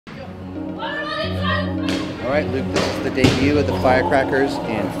All right, Luke, this is the debut of the Firecrackers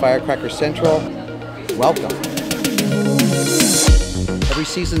in Firecracker Central. Welcome. Every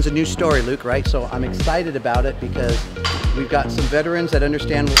season's a new story, Luke, right? So I'm excited about it because we've got some veterans that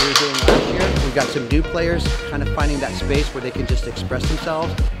understand what we were doing last year. We've got some new players kind of finding that space where they can just express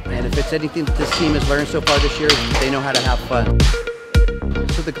themselves. And if it's anything that this team has learned so far this year, they know how to have fun.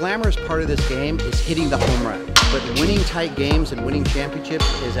 So the glamorous part of this game is hitting the home run. But winning tight games and winning championships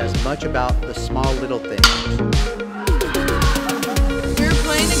is as much about the small little things. We're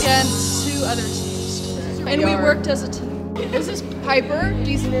playing against two other teams today, and we worked as a team. This is Piper.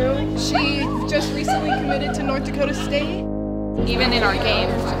 She's new. She just recently committed to North Dakota State. Even in our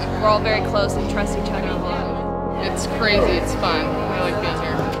games, we're all very close and trust each other a lot. It's crazy. It's fun. I like being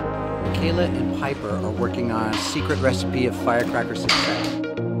here. Kayla and Piper are working on a secret recipe of firecracker success.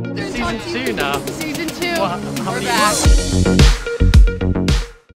 Season 2 now. Season 2. Well, how We're many back.